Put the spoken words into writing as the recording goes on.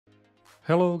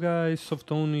Hello guys,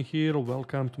 Softoni here,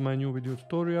 welcome to my new video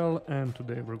tutorial, and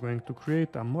today we're going to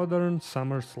create a modern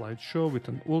summer slideshow with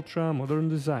an ultra-modern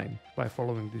design. By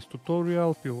following this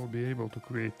tutorial, you will be able to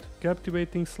create a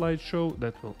captivating slideshow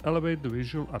that will elevate the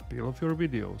visual appeal of your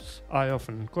videos. I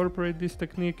often incorporate this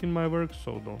technique in my work,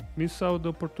 so don't miss out the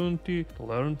opportunity to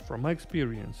learn from my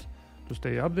experience. To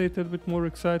stay updated with more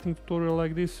exciting tutorials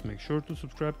like this, make sure to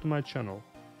subscribe to my channel.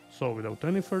 So without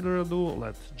any further ado,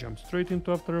 let's jump straight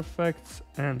into After Effects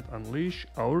and unleash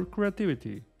our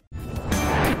creativity.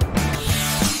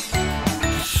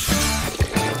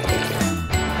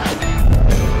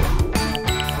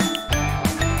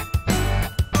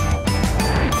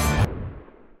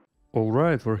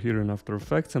 Alright, we're here in After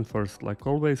Effects, and first, like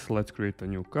always, let's create a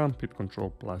new comp. Hit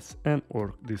Ctrl+N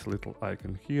or this little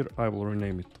icon here. I will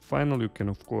rename it to Final. You can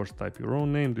of course type your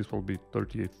own name. This will be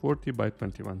 3840 by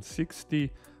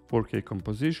 2160. 4K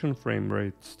composition, frame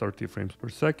rates 30 frames per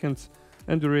second,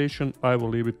 and duration I will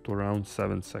leave it to around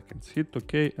 7 seconds. Hit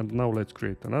OK, and now let's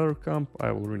create another comp.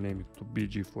 I will rename it to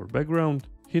BG for background.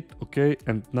 Hit OK,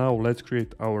 and now let's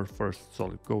create our first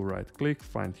solid. Go right click,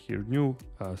 find here new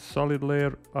solid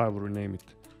layer. I will rename it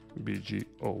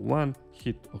BG01.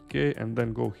 Hit OK, and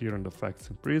then go here on the effects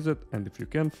and preset, and if you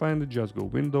can't find it, just go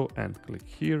window and click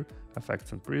here,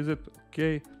 effects and preset.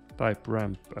 OK. Type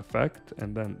ramp effect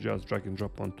and then just drag and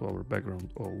drop onto our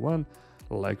background 01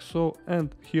 like so,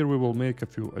 and here we will make a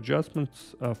few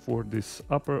adjustments. For this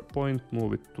upper point,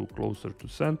 move it to closer to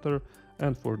center,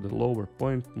 and for the lower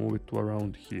point, move it to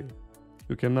around here.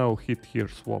 You can now hit here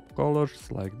swap colors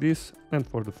like this, and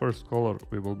for the first color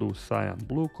we will do cyan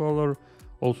blue color.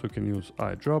 Also you can use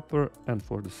eyedropper, and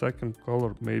for the second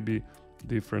color maybe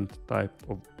different type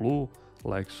of blue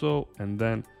like so, and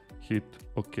then hit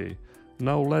OK.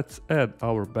 Now let's add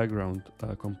our background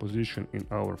composition in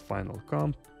our final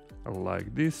comp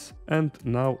like this, and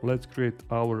now let's create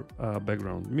our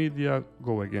background media.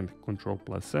 Go again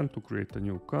Ctrl+N to create a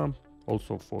new comp,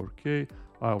 also 4K.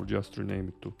 I'll just rename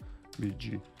it to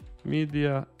BG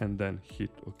media and then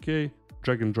hit OK.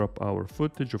 Drag and drop our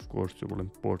footage. Of course you will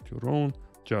import your own,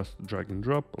 just drag and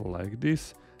drop like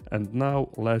this, and now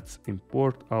let's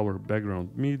import our background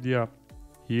media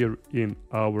here in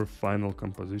our final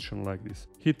composition like this.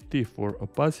 Hit T for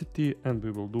opacity, and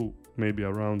we will do maybe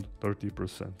around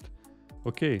 30%.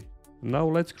 Okay, now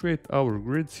let's create our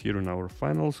grids here in our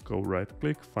finals. Go right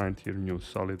click, find here new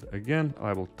solid again.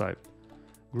 I will type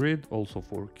grid, also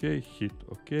 4K, hit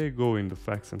OK, go in the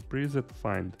effects and preset,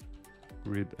 find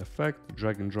grid effect,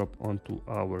 drag and drop onto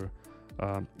our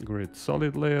grid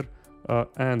solid layer,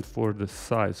 and for the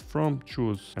size from,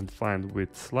 choose and find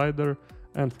width slider,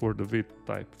 and for the width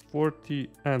type 40,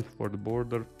 and for the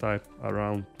border type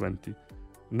around 20.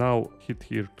 Now hit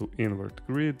here to invert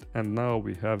grid, and now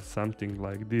we have something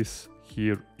like this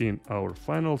here in our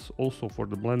finals. Also for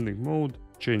the blending mode,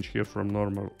 change here from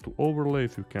normal to overlay.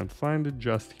 If you can't find it,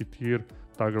 just hit here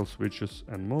toggle switches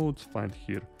and modes, find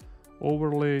here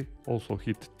overlay, also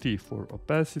hit T for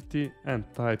opacity and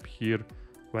type here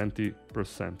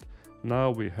 20%.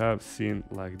 Now we have seen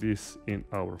like this in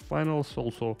our finals.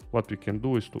 Also what we can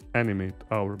do is to animate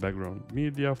our background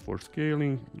media. For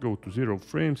scaling, go to 0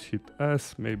 frames, hit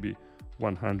S, maybe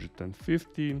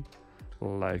 115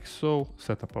 like so.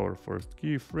 Set up our first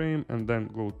keyframe and then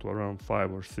go to around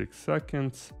 5 or 6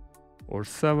 seconds or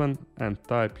 7 and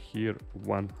type here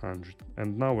 100.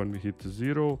 And now when we hit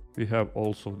 0, we have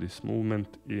also this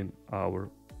movement in our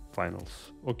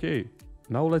finals. Okay.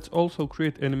 Now let's also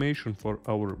create animation for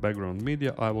our background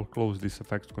media. I will close this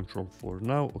effects control for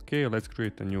now. Okay, let's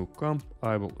create a new comp.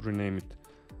 I will rename it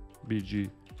BG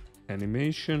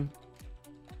animation.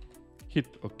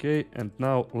 Hit OK, and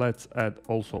now let's add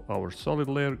also our solid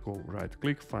layer. Go right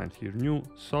click, find here new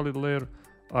solid layer.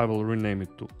 I will rename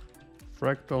it to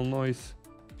fractal noise.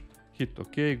 Hit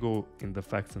OK, go in the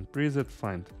effects and preset,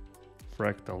 find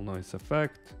fractal noise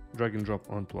effect, drag and drop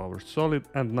onto our solid,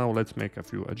 and now let's make a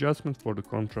few adjustments. For the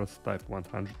contrast, type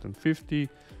 150,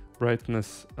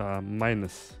 brightness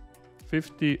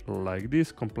 -50 like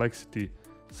this, complexity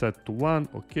set to 1.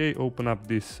 Okay, open up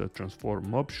this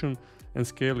transform option and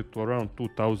scale it to around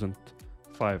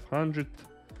 2500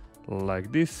 like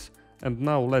this. And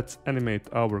now let's animate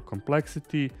our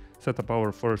complexity. Set up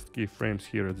our first keyframes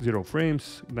here at 0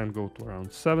 frames, then go to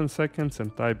around 7 seconds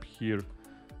and type here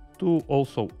 2.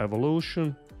 Also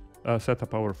evolution, set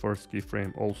up our first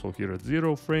keyframe also here at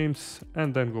 0 frames,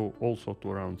 and then go also to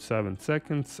around 7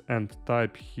 seconds and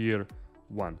type here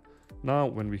 1. Now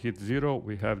when we hit 0,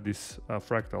 we have this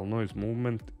fractal noise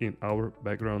movement in our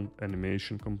background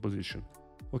animation composition.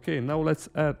 Okay, now let's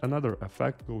add another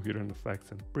effect. Go here in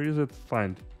effects and preset,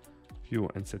 find hue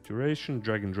and saturation,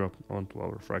 drag and drop onto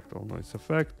our fractal noise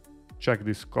effect. Check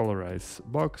this colorize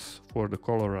box. For the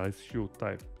colorize hue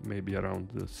type maybe around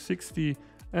 60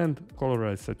 and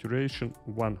colorize saturation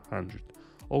 100.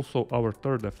 Also our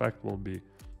third effect will be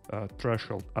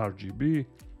threshold RGB.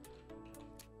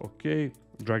 Okay,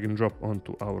 drag and drop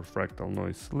onto our fractal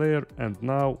noise layer, and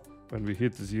now when we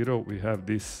hit 0 we have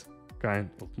this kind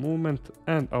of movement.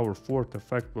 And our fourth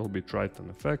effect will be Triton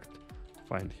effect.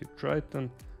 Find here Triton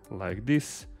like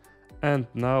this. And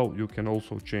now you can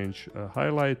also change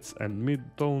highlights and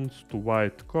midtones to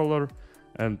white color,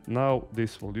 and now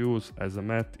this will use as a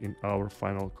matte in our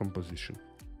final composition.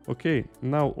 Okay,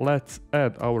 now let's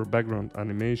add our background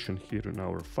animation here in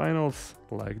our finals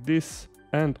like this.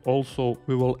 And also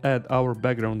we will add our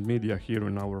background media here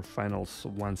in our finals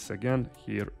once again,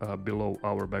 here below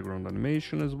our background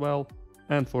animation as well.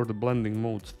 And for the blending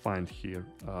modes, find here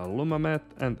Luma Matte,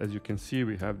 and as you can see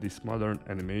we have this modern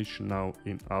animation now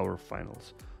in our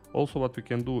finals. Also what we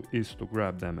can do is to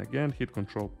grab them again, hit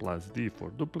Ctrl+D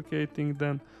for duplicating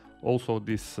them. Also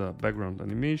this background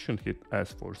animation, hit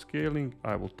S for scaling,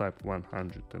 I will type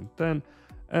 110.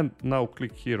 And now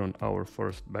click here on our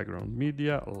first background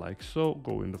media, like so,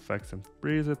 go in the effects and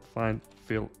preset, find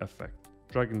fill effect.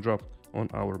 Drag and drop on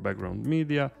our background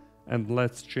media, and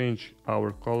let's change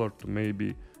our color to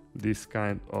maybe this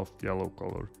kind of yellow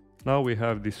color. Now we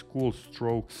have these cool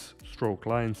stroke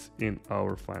lines in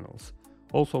our finals.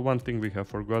 Also one thing we have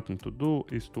forgotten to do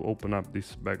is to open up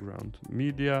this background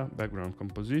media, background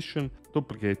composition,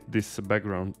 duplicate this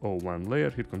background 01 layer,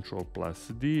 hit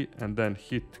Ctrl+D, and then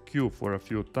hit Q for a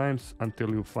few times until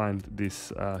you find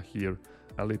this here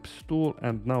ellipse tool.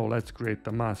 And now let's create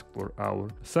a mask for our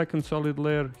second solid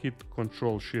layer, hit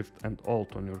Ctrl, Shift and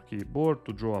Alt on your keyboard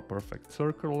to draw a perfect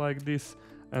circle like this.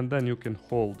 And then you can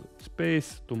hold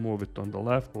space to move it on the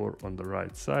left or on the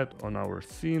right side on our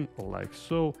scene like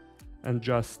so. And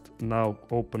just now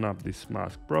open up this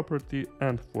mask property,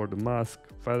 and for the mask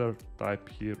feather type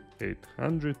here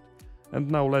 800. And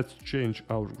now let's change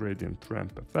our gradient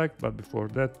ramp effect, but before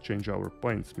that change our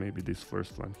points, maybe this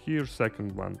first one here,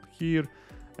 second one here,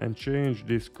 and change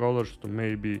these colors to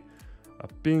maybe a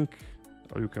pink,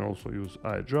 or you can also use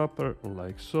eyedropper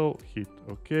like so, hit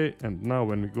OK. And now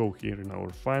when we go here in our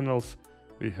finals,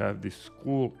 we have this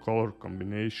cool color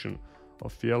combination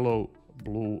of yellow,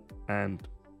 blue and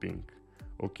pink.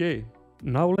 Okay,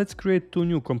 now let's create two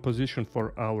new compositions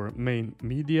for our main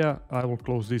media. I will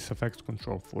close this effects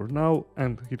control for now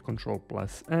and hit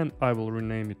Ctrl+N. I will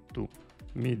rename it to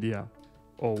media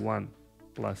 01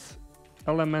 plus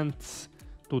elements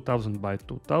 2000 by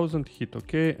 2000, hit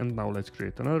OK. And now let's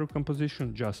create another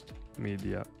composition, just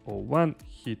media 01,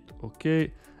 hit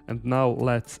OK. And now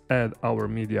let's add our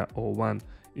media 01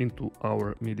 into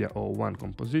our media 01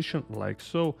 composition like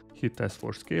so. Hit S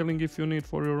for scaling if you need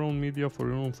for your own media, for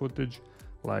your own footage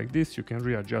like this. You can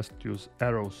readjust, use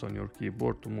arrows on your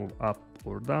keyboard to move up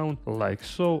or down like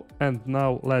so. And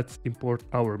now let's import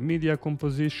our media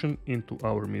composition into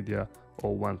our media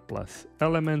 01 plus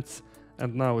elements.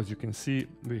 And now as you can see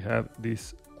we have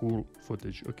this cool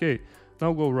footage. Okay,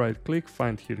 now go right click,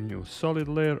 find here new solid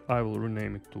layer. I will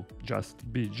rename it to just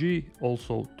BG,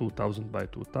 also 2000 by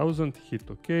 2000, hit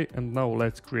OK. And now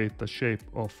let's create the shape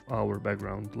of our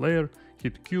background layer.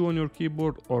 Hit Q on your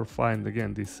keyboard or find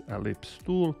again this ellipse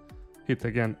tool, hit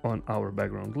again on our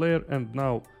background layer, and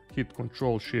now hit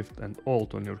Ctrl, Shift and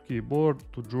Alt on your keyboard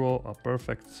to draw a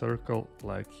perfect circle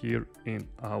like here in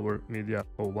our media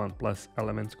 01 plus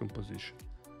elements composition.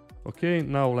 Okay,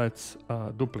 now let's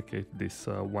duplicate this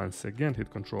once again,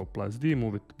 hit Ctrl+D,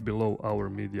 move it below our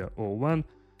media 01.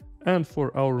 And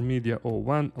for our media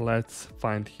 01, let's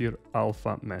find here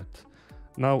alpha matte.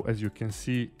 Now as you can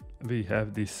see we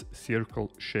have this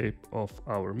circle shape of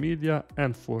our media,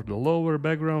 and for the lower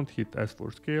background hit S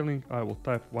for scaling, I will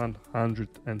type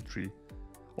 103.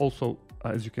 Also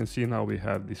as you can see now we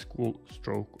have this cool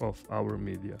stroke of our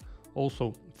media.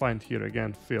 Also find here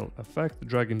again fill effect,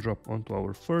 drag and drop onto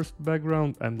our first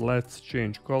background, and let's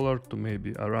change color to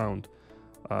maybe around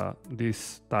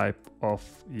this type of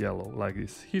yellow like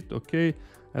this, hit OK.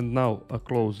 And now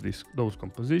close those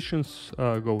compositions,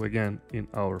 go again in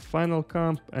our final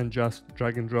comp and just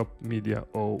drag and drop media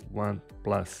 01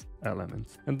 plus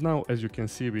elements. And now as you can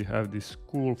see we have this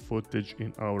cool footage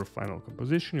in our final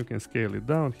composition. You can scale it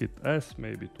down, hit S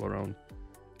maybe to around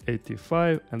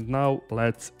 85. And now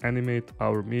let's animate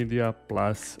our media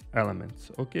plus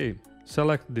elements. Okay,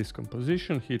 select this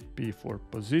composition, hit P for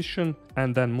position,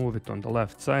 and then move it on the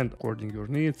left side according to your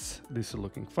needs. This is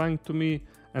looking fine to me.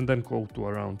 And then go to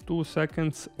around 2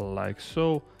 seconds like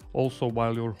so. Also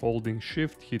while you're holding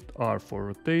shift, hit R for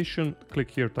rotation,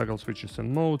 click here toggle switches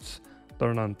and modes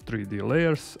turn on 3D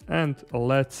layers, and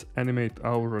let's animate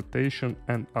our rotation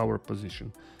and our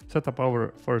position. Set up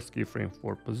our first keyframe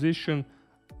for position,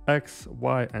 X,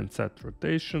 Y, and Z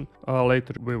rotation.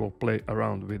 Later we will play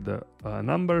around with the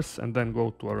numbers and then go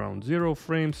to around 0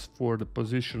 frames. For the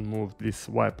position, move this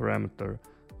Y parameter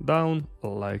down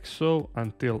like so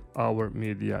until our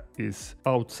media is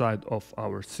outside of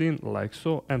our scene like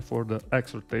so. And for the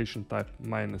X rotation, type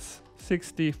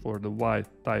 -60, for the Y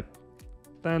type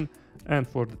 10, and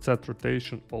for the Z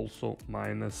rotation also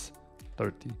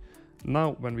 -30.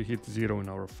 Now when we hit 0 in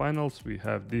our finals, we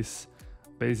have this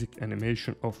basic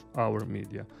animation of our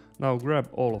media. Now grab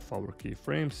all of our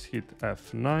keyframes, hit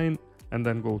F9, and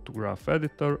then go to graph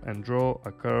editor and draw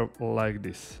a curve like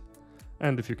this.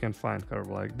 And if you can find curve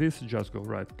like this, just go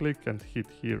right click and hit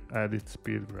here edit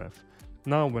speed graph.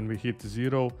 Now when we hit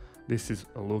 0, this is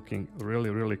looking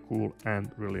really cool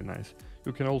and really nice.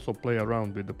 You can also play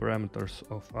around with the parameters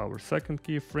of our second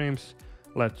keyframes.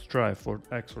 Let's try for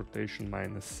X rotation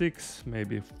 -6,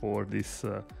 maybe for this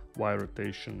Y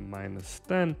rotation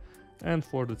 -10, and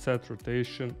for the Z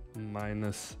rotation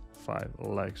 -5,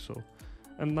 like so.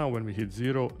 And now when we hit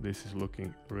 0, this is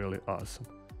looking really awesome.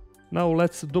 Now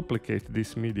let's duplicate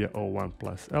this media 01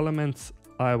 plus elements.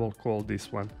 I will call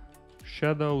this one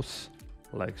shadows,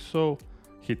 like so.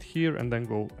 Hit here and then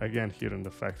go again here in the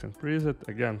effects and preset.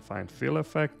 Again, find fill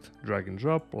effect, drag and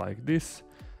drop like this.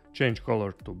 Change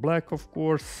color to black, of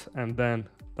course, and then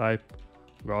type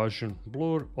Gaussian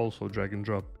blur, also drag and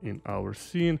drop in our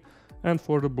scene. And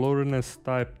for the blurriness,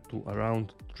 type to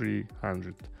around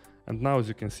 300. And now, as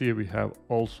you can see, we have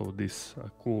also these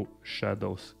cool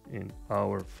shadows in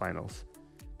our finals.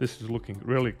 This is looking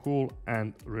really cool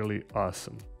and really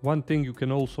awesome. One thing you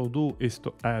can also do is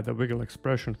to add a wiggle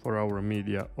expression for our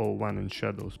media 01 in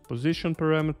shadows position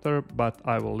parameter, but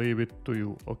I will leave it to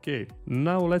you. Okay,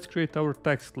 now let's create our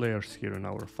text layers here in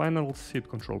our finals. Hit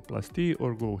Ctrl+T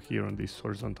or go here on this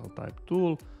horizontal type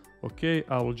tool. Okay,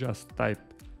 I will just type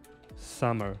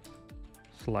Summer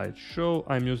Slideshow.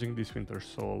 I'm using this Winter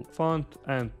Soul font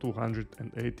and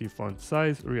 280 font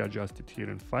size. Readjust it here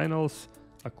in finals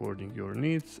according your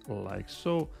needs, like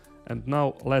so. And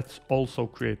now let's also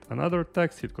create another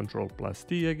text. Hit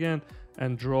Ctrl+T again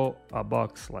and draw a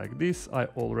box like this. I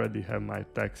already have my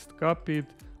text copied.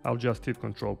 I'll just hit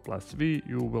Ctrl+V.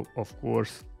 You will of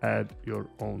course add your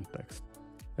own text.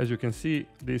 As you can see,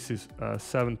 this is a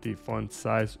 70 font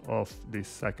size of this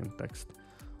second text.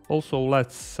 Also,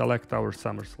 let's select our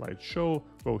Summer Slideshow,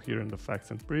 go here in the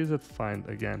effects and preset, find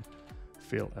again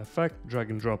fill effect, drag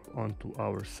and drop onto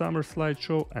our Summer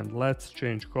Slideshow, and let's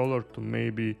change color to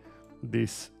maybe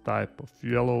this type of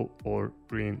yellow or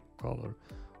green color.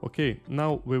 Okay,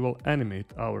 now we will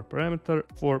animate our parameter.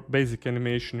 For basic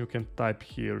animation, you can type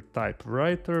here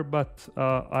typewriter, but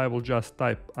I will just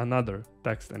type another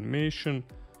text animation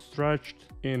stretched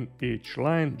in each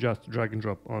line. Just drag and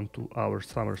drop onto our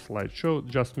Summer Slideshow.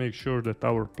 Just make sure that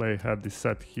our play head is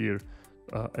set here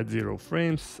at 0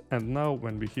 frames. And now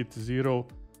when we hit 0,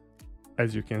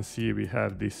 as you can see, we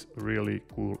have this really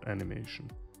cool animation.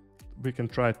 We can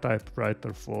try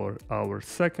typewriter for our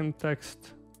second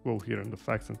text. Go here in the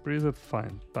effects and preset,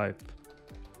 find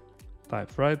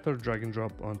typewriter, drag and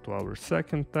drop onto our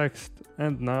second text.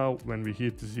 And now when we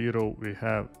hit 0, we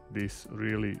have this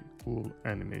really cool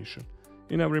animation.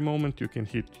 In every moment you can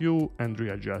hit U and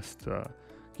readjust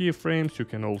keyframes. You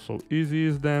can also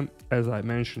ease them. As I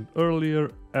mentioned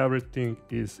earlier, everything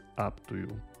is up to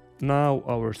you. Now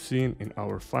our scene in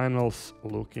our finals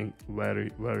looking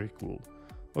very cool.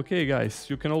 Okay guys,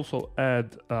 you can also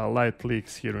add light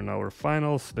leaks here in our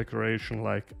finals, decoration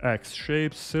like X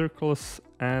shapes, circles,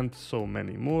 and so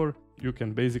many more. You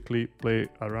can basically play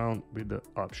around with the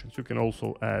options. You can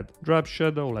also add drop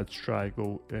shadow. Let's try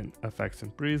go in effects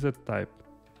and preset, type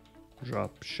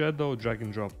drop shadow, drag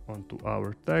and drop onto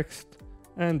our text,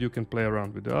 and you can play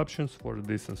around with the options. For the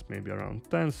distance maybe around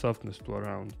 10, softness to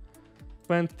around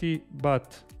 20,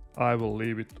 but I will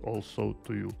leave it also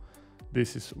to you.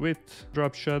 This is with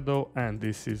drop shadow and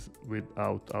this is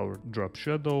without our drop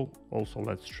shadow. Also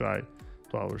let's try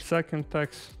to our second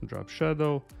text, drop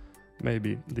shadow,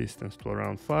 maybe distance to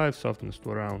around 5, softness to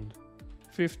around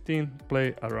 15,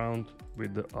 play around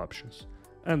with the options.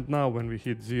 And now when we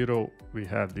hit 0, we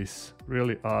have this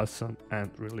really awesome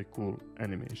and really cool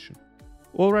animation.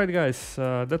 Alright guys,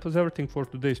 that was everything for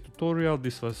today's tutorial.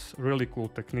 This was really cool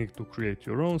technique to create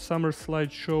your own summer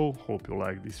slideshow. Hope you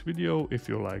like this video. If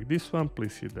you like this one,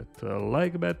 please hit that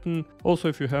like button. Also,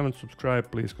 if you haven't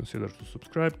subscribed, please consider to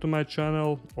subscribe to my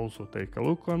channel. Also take a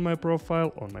look on my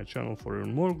profile on my channel for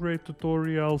even more great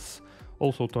tutorials.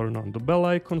 Also turn on the bell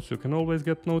icon so you can always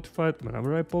get notified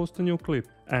whenever I post a new clip.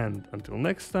 And until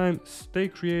next time, stay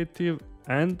creative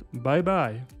and bye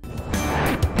bye!